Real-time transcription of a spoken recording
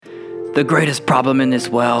The greatest problem in this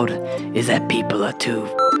world is that people are too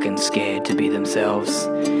fucking scared to be themselves.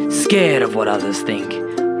 Scared of what others think.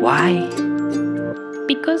 Why?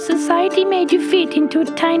 Because society made you fit into a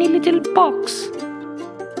tiny little box.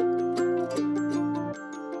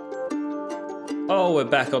 Oh, we're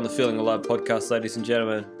back on the Feeling Alive podcast, ladies and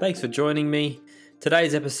gentlemen. Thanks for joining me.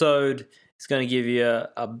 Today's episode is going to give you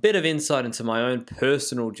a bit of insight into my own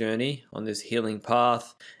personal journey on this healing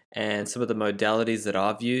path and some of the modalities that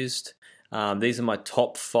I've used. These are my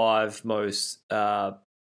top 5 most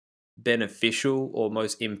beneficial or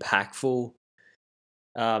most impactful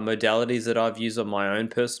modalities that I've used on my own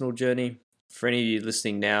personal journey. For any of you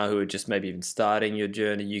listening now who are just maybe even starting your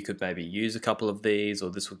journey, you could maybe use a couple of these,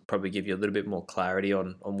 or this would probably give you a little bit more clarity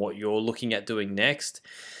on what you're looking at doing next.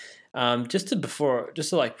 Just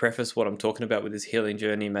to like preface what I'm talking about with this healing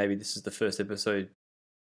journey, maybe this is the first episode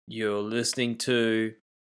you're listening to.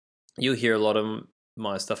 You'll hear a lot of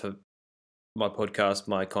my stuff, my podcast,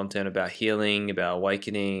 my content about healing, about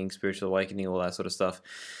awakening, spiritual awakening, all that sort of stuff.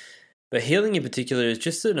 But healing in particular is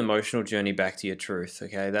just an emotional journey back to your truth,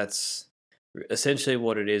 okay? That's essentially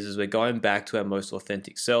what it is we're going back to our most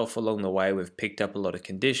authentic self. Along the way, we've picked up a lot of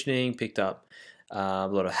conditioning, picked up a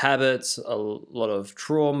lot of habits, a lot of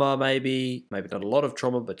trauma, maybe not a lot of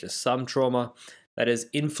trauma, but just some trauma that has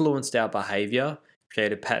influenced our behavior,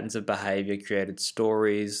 created patterns of behavior, created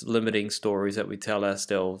stories, limiting stories that we tell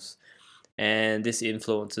ourselves. And this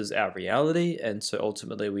influences our reality. And so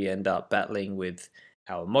ultimately we end up battling with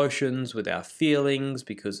our emotions, with our feelings,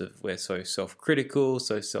 because we're so self-critical,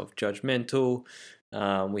 so self-judgmental.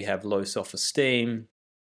 We have low self-esteem,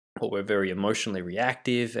 or we're very emotionally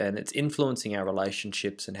reactive, and it's influencing our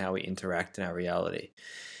relationships and how we interact in our reality.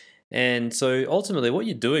 And so ultimately what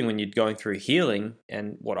you're doing when you're going through healing,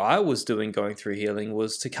 and what I was doing going through healing,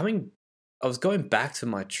 was I was going back to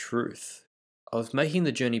my truth. I was making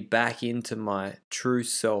the journey back into my true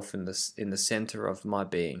self in the center of my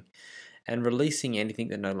being, and releasing anything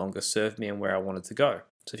that no longer served me and where I wanted to go.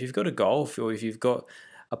 So if you've got a goal, or if you've got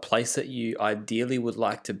a place that you ideally would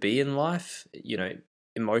like to be in life,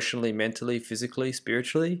 emotionally, mentally, physically,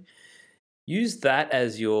 spiritually, use that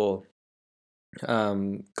as your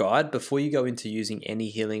guide before you go into using any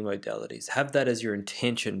healing modalities. Have that as your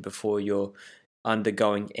intention before you're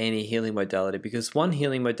undergoing any healing modality, because one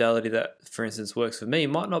healing modality that, for instance, works for me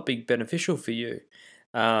might not be beneficial for you.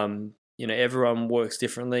 Everyone works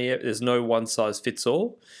differently. There's no one size fits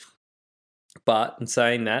all. But in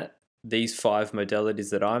saying that, these 5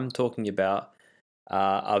 modalities that I'm talking about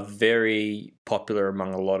are very popular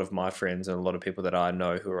among a lot of my friends and a lot of people that I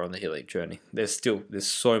know who are on the healing journey. There's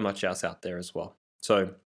so much else out there as well.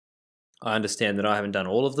 So I understand that I haven't done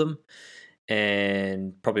all of them,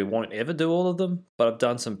 and probably won't ever do all of them, but I've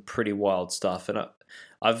done some pretty wild stuff. And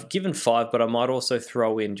I've given 5, but I might also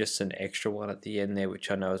throw in just an extra one at the end there,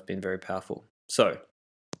 which I know has been very powerful. So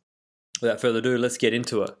without further ado, let's get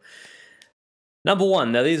into it. Number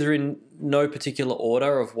 1, now these are in no particular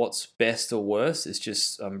order of what's best or worst. It's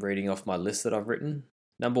just I'm reading off my list that I've written.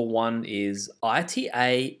 Number 1 is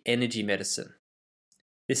ITA energy medicine.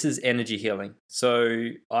 This is energy healing. So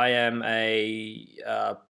I am a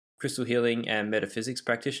crystal healing and metaphysics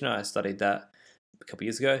practitioner. I studied that a couple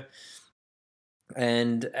years ago.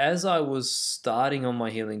 And as I was starting on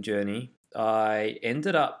my healing journey, I've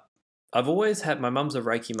always had, my mum's a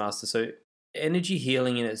Reiki master, so energy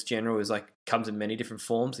healing in its general comes in many different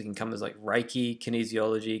forms. It can come as like Reiki,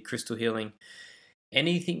 kinesiology, crystal healing,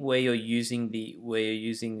 anything where you're using the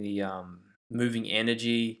moving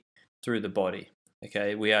energy through the body.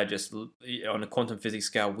 Okay, we are just, on a quantum physics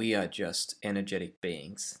scale, we are just energetic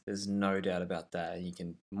beings. There's no doubt about that.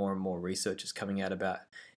 And more and more research is coming out about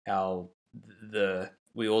how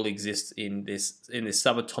we all exist in this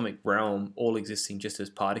subatomic realm, all existing just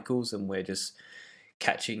as particles, and we're just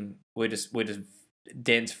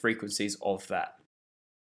dense frequencies of that.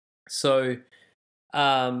 So,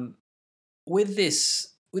 with this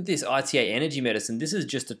ITA energy medicine, this is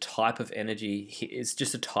just a type of energy. It's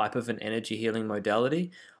just a type of an energy healing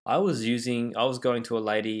modality. I was going to a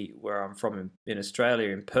lady where I'm from in Australia,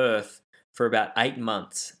 in Perth, for about 8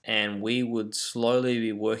 months, and we would slowly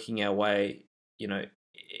be working our way.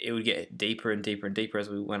 It would get deeper and deeper and deeper as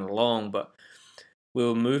we went along, but we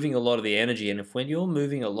were moving a lot of the energy. And when you're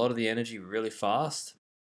moving a lot of the energy really fast,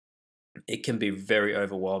 it can be very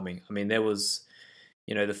overwhelming. I mean, there was,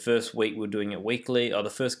 the first week we're doing it weekly, or the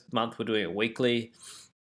first month we're doing it weekly.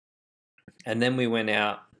 And then we went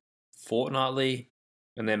out fortnightly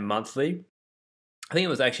and then monthly. I think it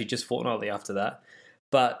was actually just fortnightly after that.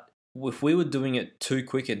 But if we were doing it too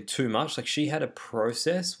quick and too much, like, she had a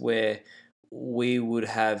process where we would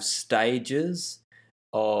have stages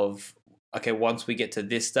of okay, once we get to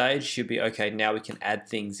this stage, should be okay. Now we can add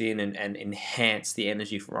things in and enhance the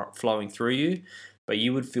energy flowing through you. But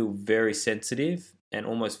you would feel very sensitive and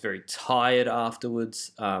almost very tired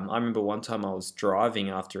afterwards. I remember one time I was driving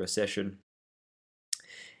after a session,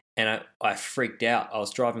 and I freaked out. I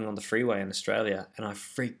was driving on the freeway in Australia, and I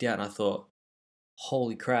freaked out, and I thought,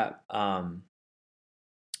 "Holy crap!"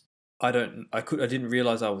 I didn't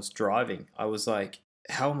realize I was driving. I was like,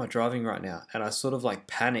 how am I driving right now? And I sort of like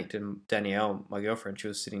panicked, and Danielle, my girlfriend, she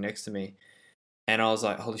was sitting next to me, and I was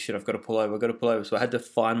like, holy shit, I've got to pull over. I've got to pull over. So I had to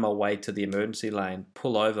find my way to the emergency lane,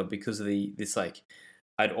 pull over because of this like,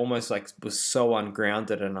 I'd almost like was so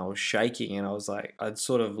ungrounded and I was shaking, and I was like, I'd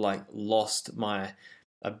sort of like lost my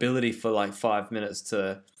ability for like 5 minutes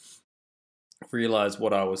to realize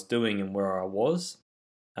what I was doing and where I was.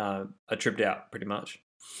 I tripped out pretty much.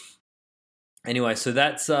 Anyway, so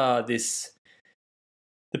that's the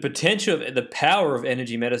potential of the power of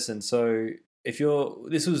energy medicine. So if you're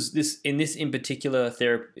this in particular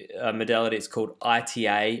therapy modality, it's called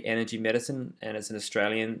ITA, energy medicine, and it's an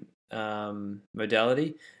Australian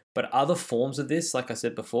modality. But other forms of this, like I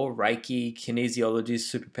said before, Reiki, kinesiology is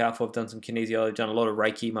super powerful. I've done some kinesiology, done a lot of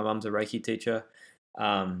Reiki. My mum's a Reiki teacher.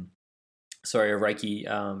 A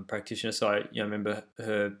Reiki practitioner. So I remember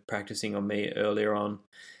her practicing on me earlier on.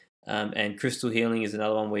 And crystal healing is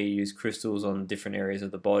another one where you use crystals on different areas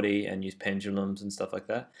of the body and use pendulums and stuff like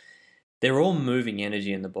that. They're all moving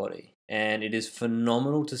energy in the body, and it is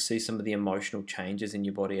phenomenal to see some of the emotional changes in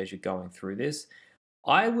your body as you're going through this.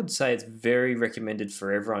 I would say it's very recommended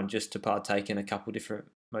for everyone just to partake in a couple different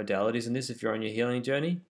modalities in this if you're on your healing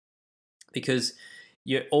journey, because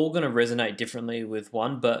you're all going to resonate differently with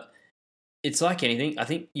one, but it's like anything. I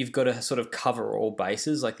think you've got to sort of cover all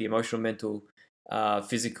bases, like the emotional, mental,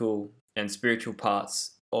 physical, and spiritual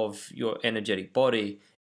parts of your energetic body.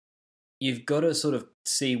 You've got to sort of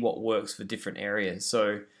see what works for different areas.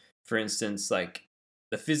 So, for instance, like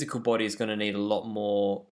the physical body is going to need a lot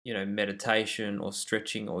more, meditation or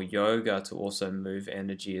stretching or yoga to also move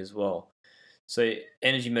energy as well. So,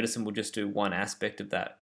 energy medicine will just do one aspect of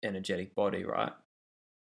that energetic body, right?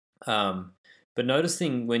 But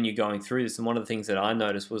noticing when you're going through this, and one of the things that I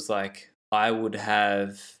noticed was like I would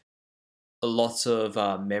have lots of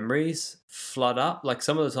memories flood up. Like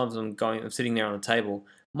some of the times I'm sitting there on the table,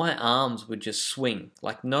 my arms would just swing,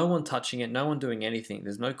 like no one touching it, no one doing anything.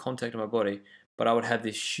 There's no contact on my body, but I would have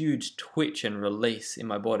this huge twitch and release in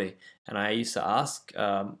my body. And I used to ask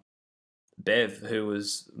Bev, who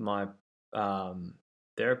was my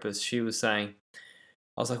therapist, she was saying,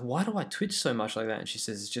 I was like, why do I twitch so much like that? And she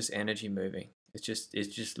says, it's just energy moving. It's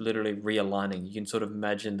just literally realigning. You can sort of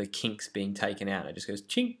imagine the kinks being taken out. It just goes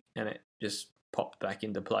chink, and it just popped back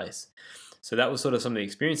into place. So that was sort of some of the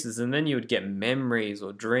experiences. And then you would get memories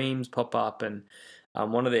or dreams pop up. And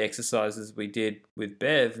one of the exercises we did with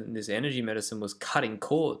Bev in this energy medicine was cutting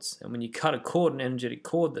cords. And when you cut a cord, an energetic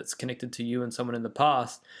cord that's connected to you and someone in the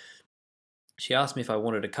past, she asked me if I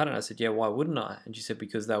wanted to cut it. I said, yeah, why wouldn't I? And she said,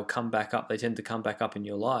 because they'll come back up. They tend to come back up in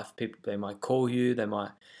your life. People, they might call you, they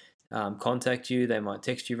might contact you, they might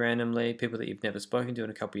text you randomly, people that you've never spoken to in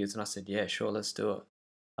a couple of years. And I said, yeah, sure, let's do it.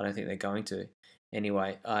 I don't think they're going to.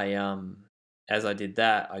 Anyway, as I did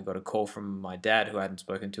that, I got a call from my dad who I hadn't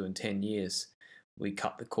spoken to in 10 years. We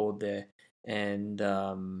cut the cord there, and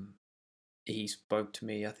he spoke to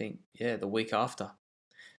me, I think, the week after.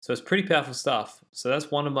 So it's pretty powerful stuff. So that's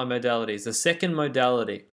one of my modalities. The second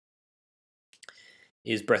modality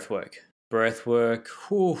is breath work. Breath work,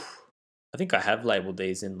 whew, I think I have labeled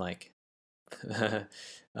these in like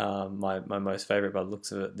my most favorite by the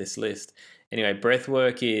looks of this list. Anyway, breath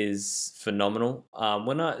work is phenomenal.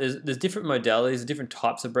 There's different modalities, different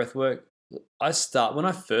types of breath work. When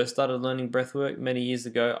I first started learning breath work many years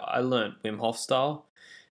ago, I learned Wim Hof style,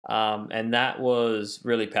 and that was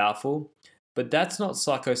really powerful. But that's not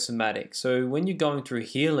psychosomatic. So when you're going through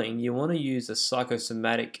healing, you want to use a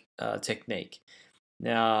psychosomatic technique.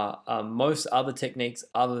 Now, most other techniques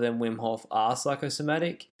other than Wim Hof are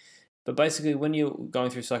psychosomatic. But basically, when you're going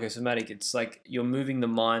through psychosomatic, it's like you're moving the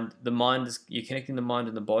mind. You're connecting the mind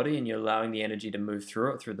and the body, and you're allowing the energy to move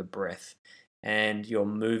through it through the breath. And you're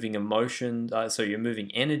moving emotion. So you're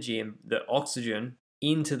moving energy and the oxygen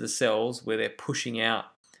into the cells where they're pushing out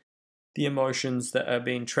the emotions that are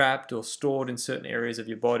being trapped or stored in certain areas of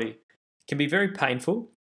your body. It can be very painful.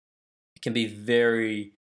 It can be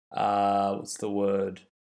very,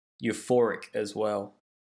 euphoric as well.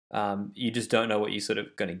 You just don't know what you're sort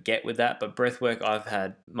of going to get with that. But breathwork, I've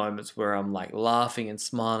had moments where I'm like laughing and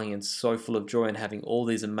smiling and so full of joy and having all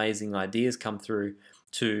these amazing ideas come through,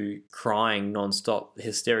 to crying nonstop,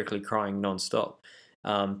 hysterically crying nonstop,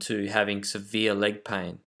 to having severe leg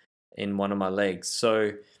pain. in one of my legs.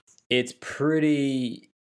 So it's pretty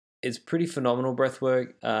phenomenal breath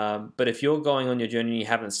work. But if you're going on your journey and you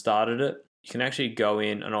haven't started it, you can actually go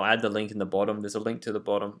in, and I'll add the link in the bottom. There's a link to the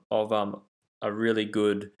bottom of a really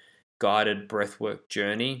good guided breathwork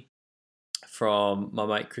journey from my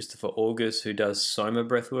mate Christopher August, who does Soma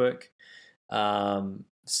breathwork.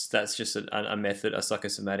 That's just a method, a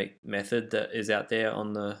psychosomatic method that is out there out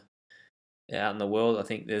in the world. I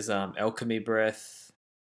think there's alchemy breath.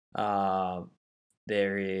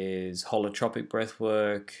 There is holotropic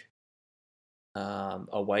breathwork.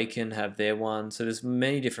 Awaken have their one. So there's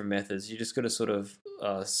many different methods. You just got to sort of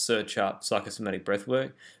search up psychosomatic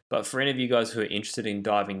breathwork. But for any of you guys who are interested in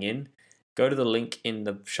diving in, go to the link in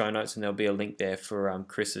the show notes, and there'll be a link there for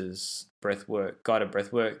Chris's guided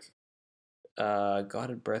breathwork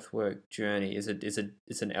journey.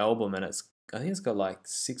 It's an album, and I think it's got like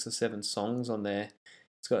 6 or 7 songs on there.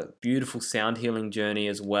 It's got a beautiful sound healing journey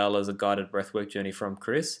as well as a guided breathwork journey from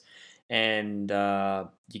Chris, and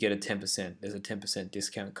you get a 10%. There's a 10%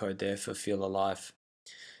 discount code there for Feel Alive.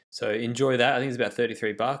 So enjoy that. I think it's about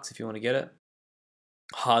 $33 if you want to get it.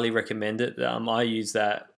 Highly recommend it. I use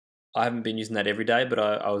that. I haven't been using that every day, but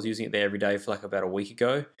I was using it there every day for like about a week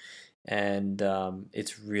ago, and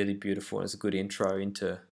it's really beautiful, and it's a good intro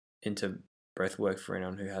into breath work for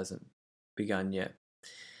anyone who hasn't begun yet.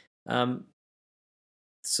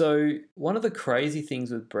 So one of the crazy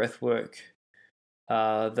things with breath work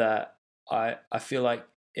that I feel like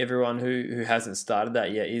everyone who hasn't started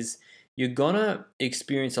that yet is you're gonna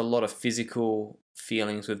experience a lot of physical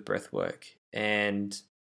feelings with breath work. And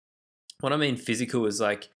what I mean physical is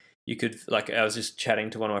like you could, like, I was just chatting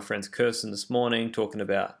to one of my friends, Kirsten, this morning, talking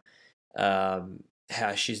about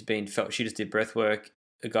how she just did breath work,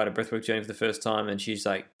 a guided breathwork journey for the first time, and she's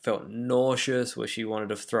like felt nauseous where she wanted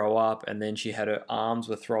to throw up, and then she had her arms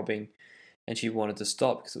were throbbing and she wanted to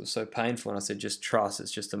stop because it was so painful. And I said, just trust,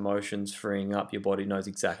 it's just emotions freeing up. Your body knows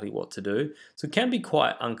exactly what to do. So it can be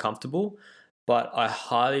quite uncomfortable, but I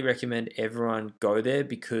highly recommend everyone go there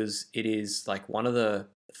because it is like one of the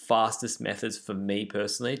fastest methods for me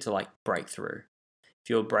personally to like break through. If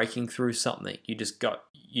you're breaking through something, you just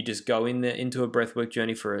go in there into a breathwork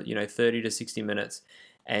journey for 30 to 60 minutes,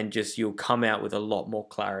 and just you'll come out with a lot more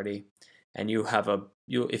clarity, and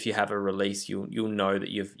if you have a release, you'll know that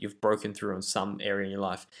you've broken through in some area in your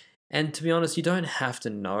life. And to be honest, you don't have to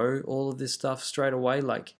know all of this stuff straight away.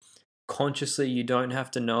 Like consciously, you don't have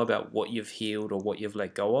to know about what you've healed or what you've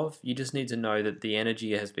let go of. You just need to know that the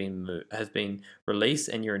energy has been released,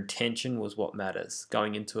 and your intention was what matters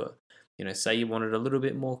going into it. Say you wanted a little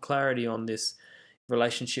bit more clarity on this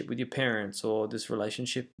relationship with your parents or this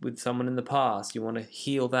relationship with someone in the past. You want to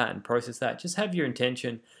heal that and process that. Just have your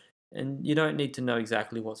intention, and you don't need to know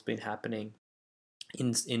exactly what's been happening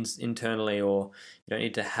internally, or you don't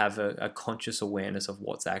need to have a conscious awareness of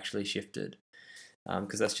what's actually shifted,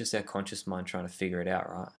 because that's just our conscious mind trying to figure it out,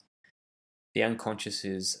 right? The unconscious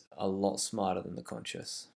is a lot smarter than the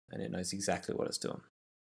conscious, and it knows exactly what it's doing.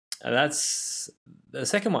 And that's the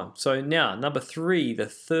second one. So now, number 3, the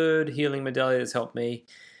third healing modality that's helped me,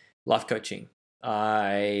 life coaching.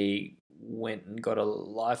 I went and got a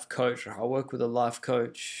life coach. I worked with a life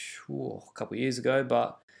coach a couple of years ago,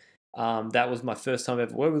 but that was my first time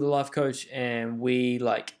ever worked with a life coach, and we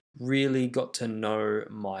like really got to know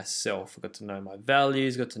myself. I got to know my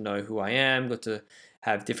values, got to know who I am, got to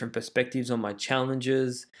have different perspectives on my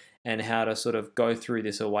challenges and how to sort of go through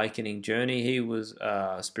this awakening journey. He was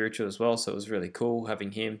spiritual as well, so it was really cool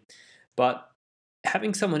having him. But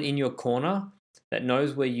having someone in your corner that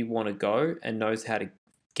knows where you want to go and knows how to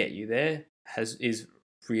get you there is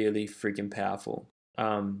really freaking powerful.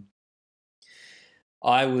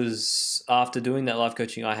 I was, after doing that life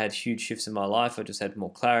coaching, I had huge shifts in my life. I just had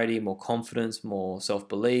more clarity, more confidence, more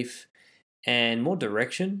self-belief, and more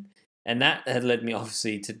direction. And that had led me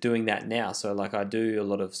obviously to doing that now. So like I do a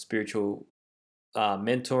lot of spiritual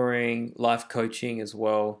mentoring, life coaching as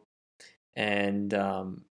well. And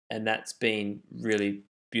that's been really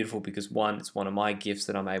beautiful because one, it's one of my gifts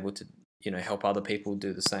that I'm able to, help other people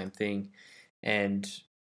do the same thing. And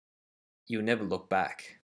you'll never look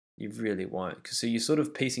back. You really won't. So you're sort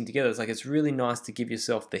of piecing together. It's like it's really nice to give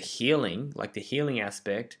yourself the healing, like the healing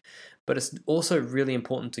aspect, but it's also really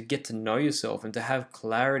important to get to know yourself and to have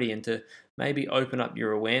clarity and to maybe open up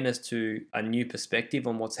your awareness to a new perspective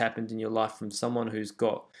on what's happened in your life from someone who's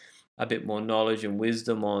got a bit more knowledge and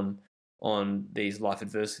wisdom on these life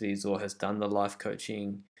adversities or has done the life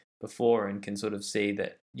coaching before and can sort of see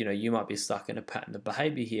that, you might be stuck in a pattern of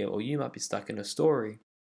behavior here, or you might be stuck in a story.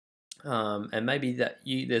 And maybe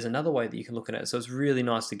there's another way that you can look at it. So it's really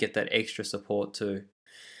nice to get that extra support too.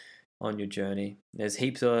 on your journey. There's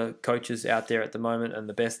heaps of coaches out there at the moment, and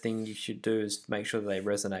the best thing you should do is make sure that they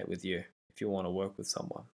resonate with you if you want to work with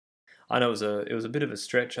someone. I know it was a bit of a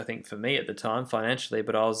stretch, I think, for me at the time financially,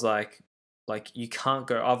 but I was like you can't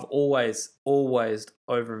go. I've always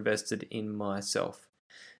overinvested in myself.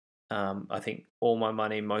 I think all my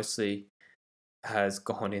money mostly has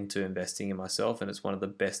gone into investing in myself, and it's one of the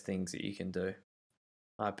best things that you can do.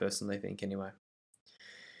 I personally think, anyway.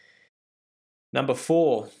 Number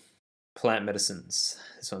 4, plant medicines.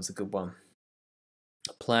 This one's a good one.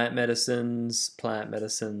 Plant medicines.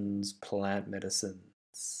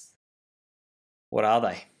 What are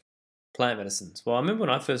they? Plant medicines. Well, I remember when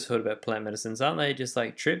I first heard about plant medicines, aren't they just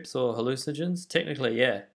like trips or hallucinogens? Technically,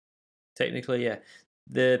 yeah.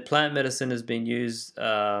 The plant medicine has been used,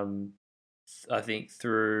 I think,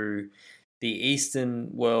 through the Eastern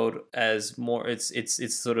world as more.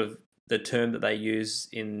 It's sort of the term that they use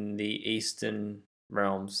in the Eastern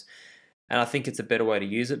realms. And I think it's a better way to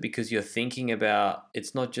use it because you're thinking about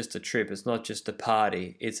it's not just a trip, it's not just a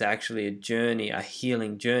party, it's actually a journey, a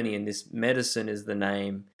healing journey. And this medicine is the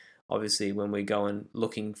name. Obviously, when we go and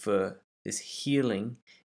looking for this healing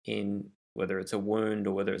in whether it's a wound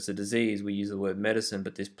or whether it's a disease, we use the word medicine.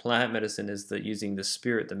 But this plant medicine is using the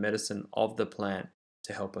spirit, the medicine of the plant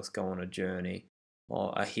to help us go on a journey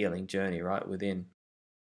or a healing journey right within.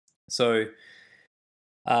 So,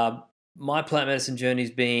 my plant medicine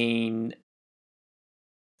journey's been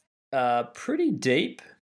pretty deep.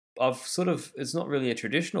 It's not really a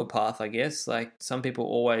traditional path, I guess. Like some people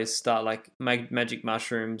always start like magic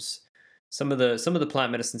mushrooms. Some of the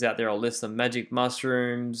plant medicines out there, I'll list them: magic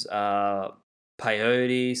mushrooms,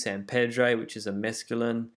 peyote, San Pedro, which is a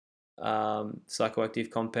mescaline psychoactive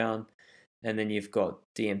compound, and then you've got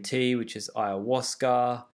DMT, which is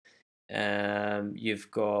ayahuasca.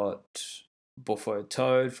 You've got bufo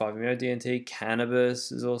toad, 5-MeO-DMT.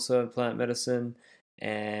 Cannabis is also a plant medicine,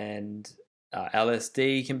 and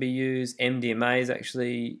LSD can be used. MDMA is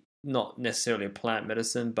actually not necessarily a plant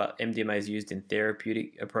medicine, but MDMA is used in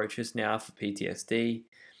therapeutic approaches now for PTSD.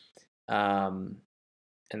 And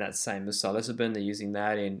that's the same as psilocybin. They're using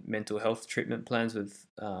that in mental health treatment plans with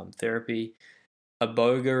therapy.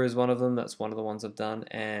 Iboga is one of them. That's one of the ones I've done.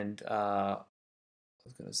 And I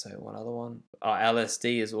was going to say one other one.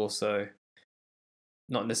 LSD is also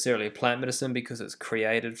not necessarily a plant medicine because it's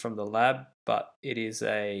created from the lab, but it's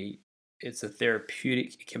a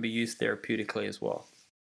therapeutic. It can be used therapeutically as well,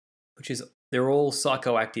 they're all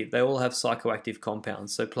psychoactive. They all have psychoactive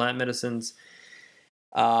compounds. So plant medicines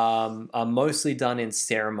are mostly done in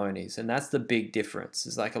ceremonies, and that's the big difference.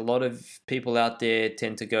 It's like a lot of people out there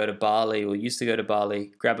tend to go to Bali or used to go to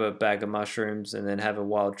Bali, grab a bag of mushrooms, and then have a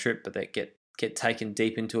wild trip, but they get taken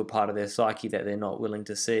deep into a part of their psyche that they're not willing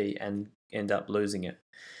to see and end up losing it.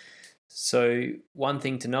 So one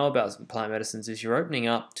thing to know about plant medicines is you're opening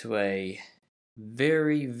up to a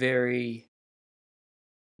very, very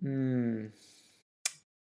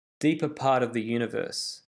deeper part of the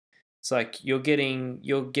universe. It's like you're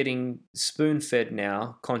getting spoon-fed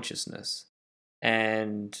now consciousness,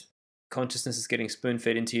 and consciousness is getting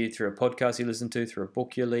spoon-fed into you through a podcast you listen to, through a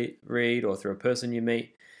book you read, or through a person you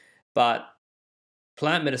meet. But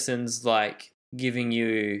plant medicine's like giving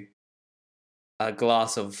you a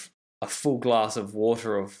full glass of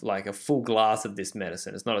water, of like a full glass of this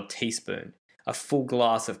medicine. It's not a teaspoon. A full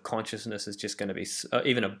glass of consciousness is just going to be,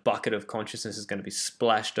 even a bucket of consciousness is going to be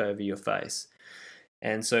splashed over your face.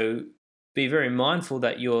 And so be very mindful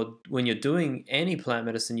that when you're doing any plant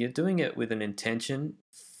medicine, you're doing it with an intention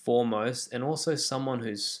foremost, and also someone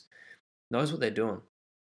who's knows what they're doing.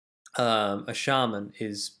 A shaman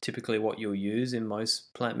is typically what you'll use in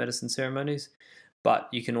most plant medicine ceremonies, but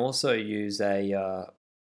you can also use a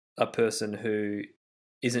person who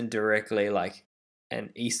isn't directly like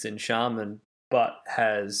an Eastern shaman, but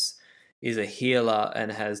is a healer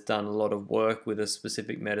and has done a lot of work with a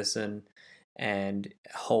specific medicine, and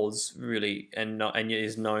holds really and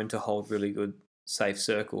is known to hold really good safe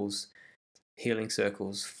circles, healing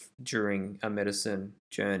circles during a medicine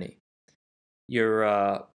journey.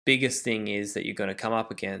 Your biggest thing is that you're going to come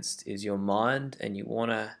up against is your mind, and you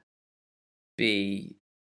want to be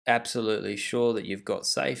absolutely sure that you've got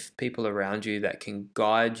safe people around you that can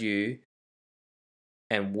guide you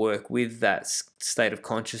and work with that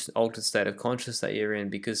altered state of consciousness that you're in.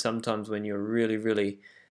 Because sometimes when you're really, really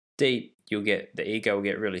deep, the ego will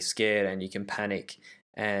get really scared, and you can panic,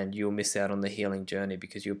 and you'll miss out on the healing journey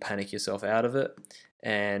because you'll panic yourself out of it,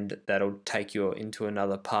 and that'll take you into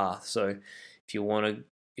another path. So if you want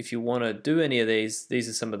to do any of these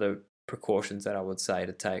are some of the precautions that I would say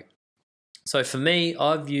to take. So for me,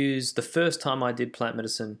 I've used, the first time I did plant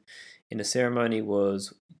medicine in a ceremony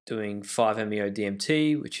was doing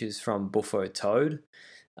 5-MeO-DMT, which is from buffo toad.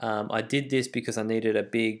 I did this because I needed a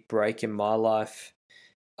big break in my life.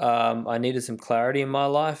 I needed some clarity in my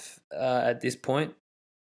life at this point,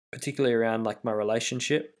 particularly around like my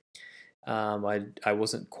relationship. I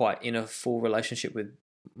wasn't quite in a full relationship with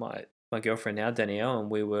my girlfriend now, Danielle, and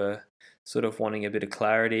we were sort of wanting a bit of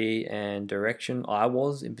clarity and direction. I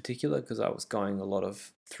was in particular because I was going a lot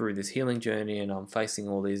of through this healing journey, and I'm facing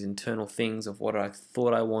all these internal things of what I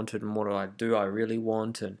thought I wanted and what I really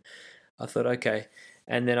want. And I thought, okay.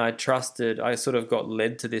 And then I sort of got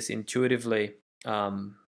led to this intuitively.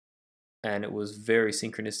 And it was very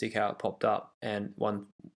synchronistic how it popped up. And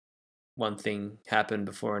one thing happened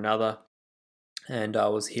before another. And I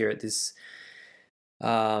was here at this,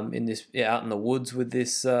 out in the woods with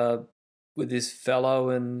this fellow,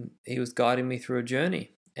 and he was guiding me through a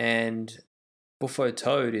journey. And buffo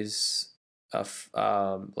toad is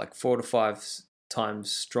like 4 to 5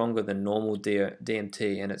 times stronger than normal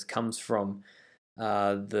DMT, and it comes from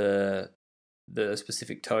the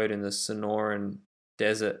specific toad in the Sonoran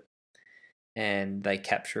desert, and they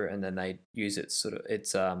capture it and then they use it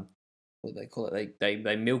it's what do they call it?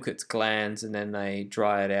 They milk its glands and then they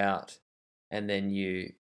dry it out, and then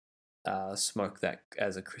you smoke that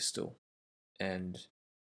as a crystal, and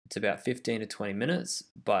it's about 15 to 20 minutes,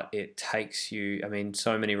 but it takes you. I mean,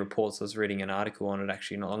 so many reports. I was reading an article on it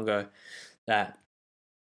actually not long ago that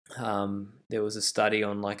there was a study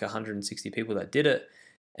on like 160 people that did it,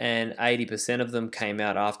 and 80% of them came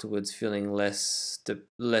out afterwards feeling less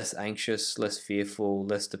anxious, less fearful,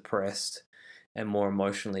 less depressed, and more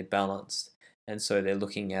emotionally balanced. And so they're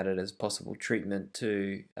looking at it as possible treatment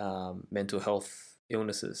to mental health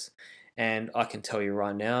illnesses. And I can tell you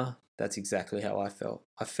right now, that's exactly how I felt.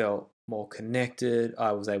 I felt more connected.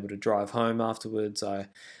 I was able to drive home afterwards. I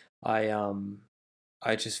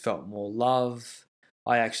just felt more love.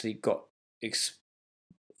 I actually got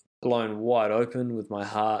blown wide open with my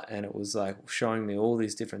heart, and it was like showing me all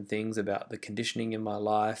these different things about the conditioning in my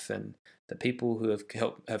life and the people who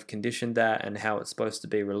have conditioned that and how it's supposed to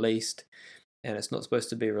be released. And it's not supposed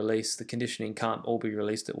to be released. The conditioning can't all be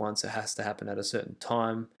released at once. It has to happen at a certain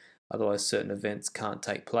time, otherwise certain events can't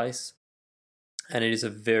take place. And it is a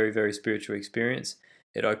very, very spiritual experience.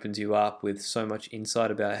 It opens you up with so much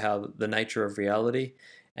insight about how the nature of reality,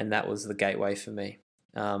 and that was the gateway for me.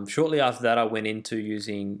 Shortly after that, I went into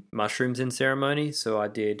using mushrooms in ceremony. So I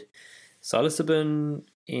did psilocybin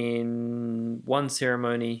in one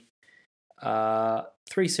ceremony,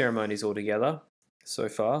 3 ceremonies altogether so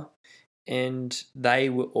far, and they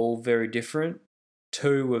were all very different.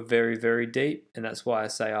 2 were very, very deep, and that's why I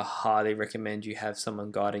say I highly recommend you have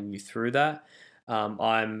someone guiding you through that.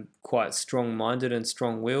 I'm quite strong-minded and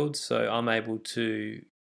strong-willed, so I'm able to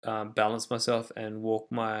balance myself and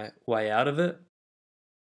walk my way out of it.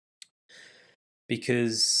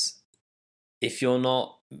 Because if you're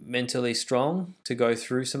not mentally strong to go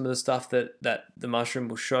through some of the stuff that the mushroom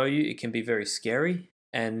will show you, it can be very scary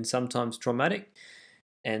and sometimes traumatic.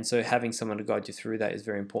 And so having someone to guide you through that is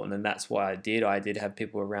very important, and that's why I did have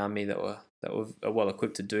people around me that were well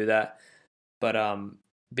equipped to do that. But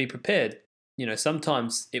be prepared. You know,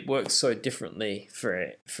 sometimes it works so differently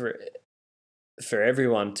for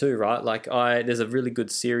everyone too, right? Like there's a really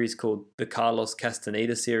good series called the Carlos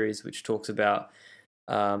Castaneda series, which talks about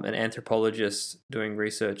an anthropologist doing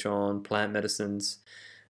research on plant medicines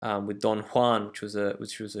with Don Juan,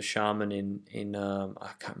 which was a shaman in I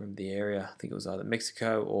can't remember the area. I think it was either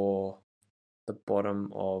Mexico or the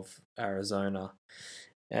bottom of Arizona,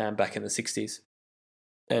 back in the 60s.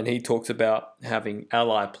 And he talks about having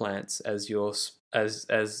ally plants as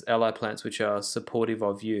ally plants which are supportive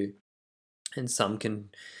of you. And some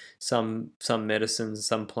medicines,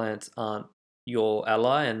 some plants aren't your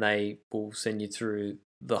ally, and they will send you through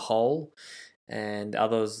the hole, and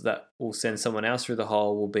others that will send someone else through the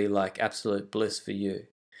hole will be like absolute bliss for you.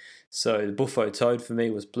 So the buffo toad for me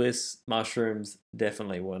was bliss. Mushrooms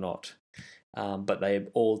definitely were not. But they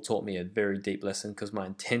all taught me a very deep lesson, because my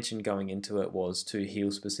intention going into it was to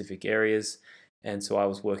heal specific areas. And so I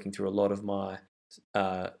was working through a lot of my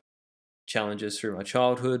challenges through my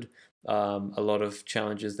childhood, a lot of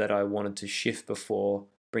challenges that I wanted to shift before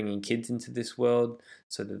bringing kids into this world,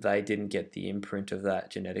 so that they didn't get the imprint of that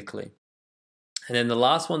genetically. And then the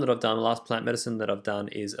last one that I've done, the last plant medicine that I've done,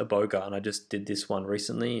 is iboga, and I just did this one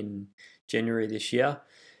recently in January this year,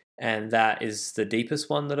 and that is the deepest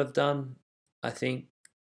one that I've done, I think,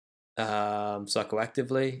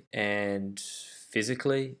 psychoactively and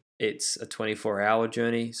physically. It's a 24-hour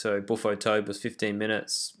journey. So buffo toad was 15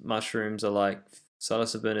 minutes. Mushrooms are like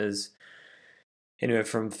psilocybin is anywhere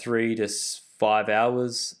from 3 to 5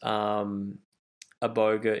 hours. Iboga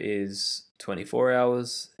is 24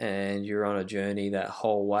 hours, and you're on a journey that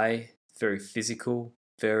whole way. Very physical,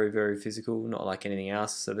 very, very physical, not like anything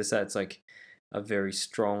else. So they say it's like a very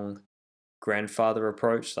strong grandfather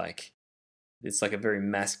approach. Like it's like a very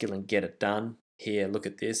masculine get it done. Here, look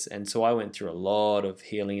at this. And so I went through a lot of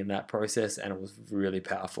healing in that process, and it was really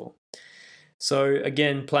powerful. So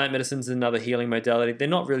again, plant medicine is another healing modality. They're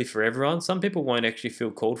not really for everyone. Some people won't actually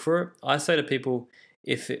feel called for it. I say to people,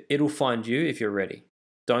 if it'll find you if you're ready.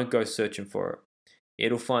 Don't go searching for it.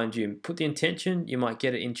 It'll find you. Put the intention. You might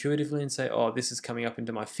get it intuitively and say, "Oh, this is coming up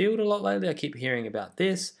into my field a lot lately. I keep hearing about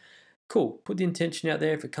this." Cool. Put the intention out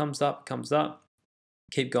there. If it comes up, it comes up.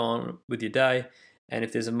 Keep going with your day. And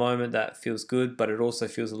if there's a moment that feels good, but it also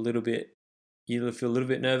feels a little bit, you feel a little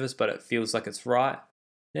bit nervous, but it feels like it's right,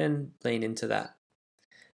 then lean into that.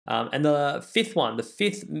 And the fifth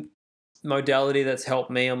modality that's helped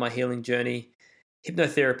me on my healing journey,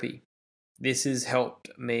 hypnotherapy. This has helped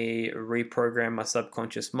me reprogram my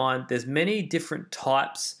subconscious mind. There's many different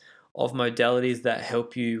types of modalities that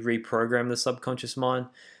help you reprogram the subconscious mind.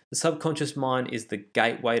 The subconscious mind is the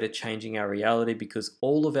gateway to changing our reality because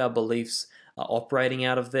all of our beliefs are operating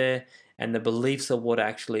out of there, and the beliefs are what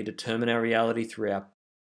actually determine our reality through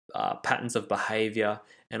our patterns of behavior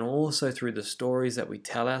and also through the stories that we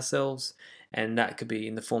tell ourselves. And that could be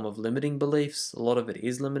in the form of limiting beliefs. A lot of it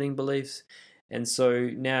is limiting beliefs. And so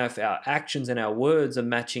now, if our actions and our words are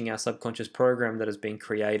matching our subconscious program that has been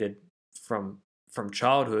created from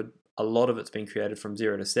childhood, a lot of it's been created from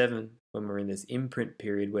 0 to 7 when we're in this imprint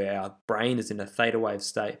period where our brain is in a theta wave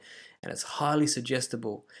state and it's highly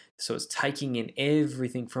suggestible. So it's taking in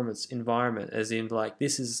everything from its environment, as in, like,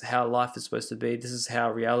 this is how life is supposed to be. This is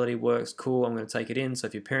how reality works. Cool, I'm going to take it in. So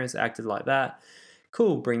if your parents acted like that,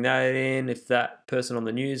 cool, bring that in. If that person on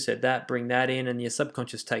the news said that, bring that in. And your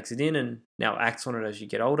subconscious takes it in and now acts on it as you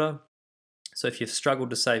get older. So if you've struggled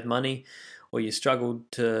to save money or you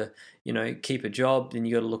struggled to, keep a job, then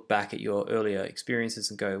you got to look back at your earlier experiences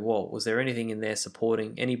and go, whoa, was there anything in there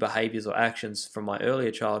supporting any behaviors or actions from my earlier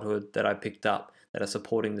childhood that I picked up that are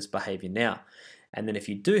supporting this behavior now? And then if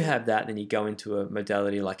you do have that, then you go into a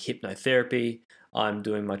modality like hypnotherapy. I'm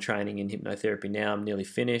doing my training in hypnotherapy now. I'm nearly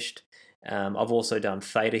finished. I've also done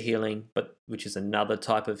theta healing, which is another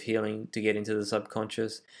type of healing to get into the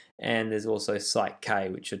subconscious. And there's also Psych K,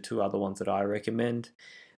 which are two other ones that I recommend.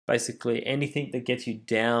 Basically, anything that gets you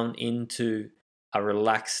down into a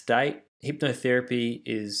relaxed state. Hypnotherapy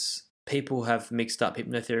is, people have mixed up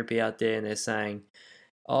hypnotherapy out there and they're saying,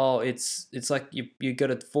 oh, it's like you got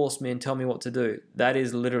to force me and tell me what to do. That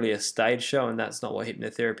is literally a stage show, and that's not what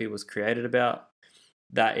hypnotherapy was created about.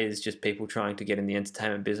 That is just people trying to get in the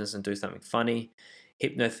entertainment business and do something funny.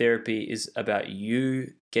 Hypnotherapy is about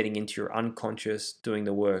you getting into your unconscious, doing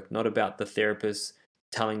the work, not about the therapist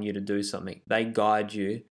telling you to do something. They guide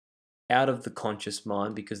you out of the conscious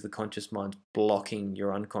mind because the conscious mind's blocking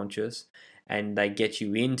your unconscious, and they get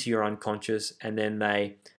you into your unconscious, and then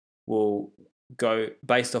they will go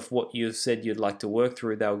based off what you've said you'd like to work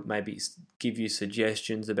through. They'll maybe give you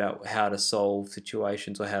suggestions about how to solve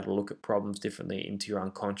situations or how to look at problems differently into your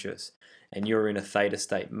unconscious, and you're in a theta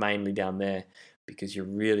state mainly down there because you're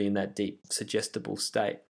really in that deep suggestible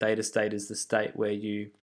state. Theta state is the state where you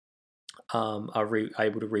are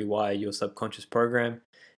able to rewire your subconscious program.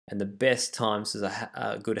 And the best times is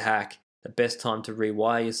a good hack. The best time to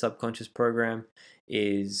rewire your subconscious program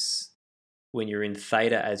is when you're in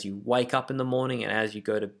theta as you wake up in the morning and as you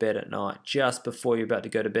go to bed at night. Just before you're about to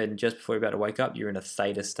go to bed and just before you're about to wake up, you're in a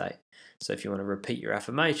theta state. So if you want to repeat your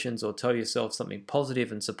affirmations or tell yourself something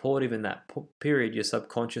positive and supportive in that period, your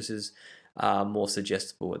subconscious is more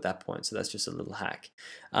suggestible at that point. So that's just a little hack.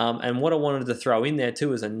 And what I wanted to throw in there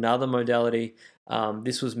too is another modality.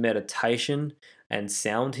 This was meditation and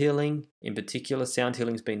sound healing. In particular, sound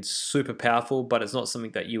healing has been super powerful, but it's not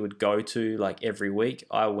something that you would go to like every week.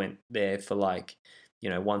 I went there for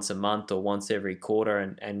once a month or once every quarter,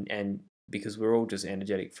 and because we're all just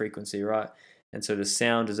energetic frequency, right? And so the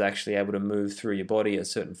sound is actually able to move through your body at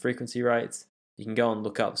certain frequency rates. You can go and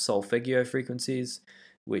look up solfeggio frequencies,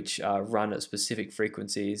 which run at specific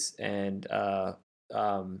frequencies and are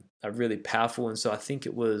really powerful. And so I think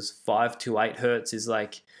it was 5 to 8 hertz is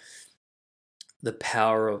like the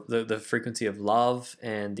power of the frequency of love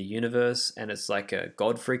and the universe, and it's like a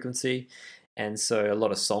God frequency. And so a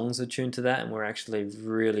lot of songs are tuned to that, and we're actually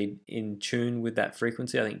really in tune with that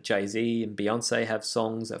frequency. I think Jay-Z and Beyonce have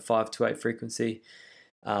songs at 5 to 8 frequency.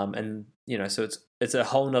 And so it's a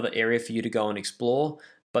whole nother area for you to go and explore.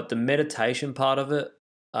 But the meditation part of it,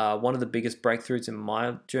 one of the biggest breakthroughs in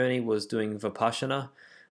my journey was doing Vipassana,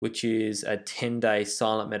 which is a 10-day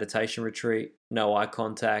silent meditation retreat. No eye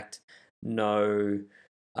contact, no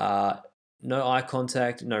eye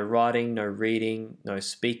contact, no writing, no reading, no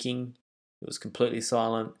speaking. It was completely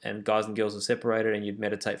silent, and guys and girls were separated, and you'd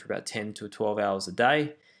meditate for about 10 to 12 hours a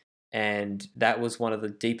day. And that was one of the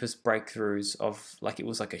deepest breakthroughs of, like, it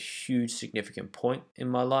was like a huge significant point in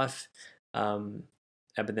my life.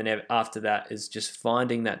 But then after that is just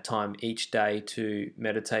finding that time each day to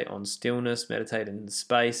meditate on stillness, meditate in the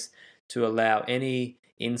space, to allow any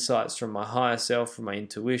insights from my higher self, from my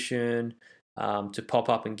intuition, to pop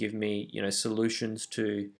up and give me,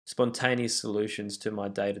 spontaneous solutions to my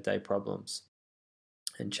day-to-day problems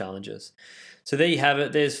and challenges. So there you have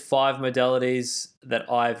it. There's 5 modalities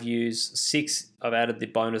that I've used. 6, I've added the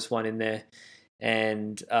bonus one in there.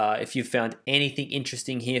 And if you've found anything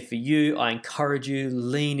interesting here for you, I encourage you,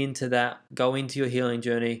 lean into that. Go into your healing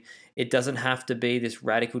journey. It doesn't have to be this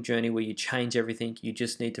radical journey where you change everything. You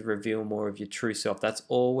just need to reveal more of your true self. That's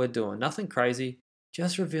all we're doing. Nothing crazy,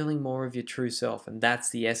 just revealing more of your true self. And that's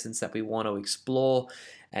the essence that we want to explore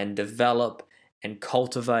and develop and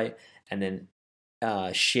cultivate, and then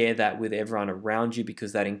share that with everyone around you,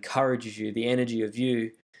 because that encourages you. The energy of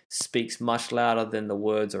you speaks much louder than the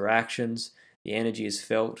words or actions. The energy is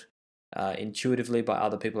felt intuitively by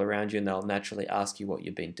other people around you, and they'll naturally ask you what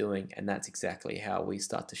you've been doing. And that's exactly how we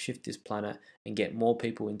start to shift this planet and get more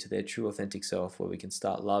people into their true authentic self, where we can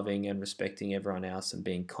start loving and respecting everyone else and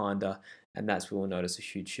being kinder. And that's where we'll notice a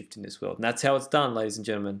huge shift in this world. And that's how it's done, ladies and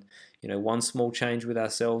gentlemen. One small change with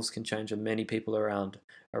ourselves can change many people around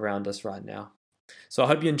us right now. So I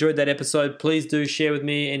hope you enjoyed that episode. Please do share with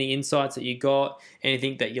me any insights that you got,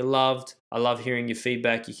 anything that you loved. I love hearing your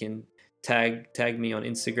feedback. You can tag me on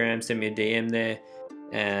Instagram, send me a DM there,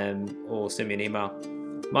 or send me an email.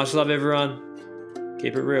 Much love, everyone.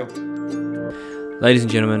 Keep it real. Ladies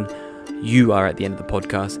and gentlemen, you are at the end of the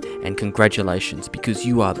podcast, and congratulations, because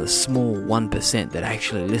you are the small 1% that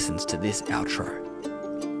actually listens to this outro.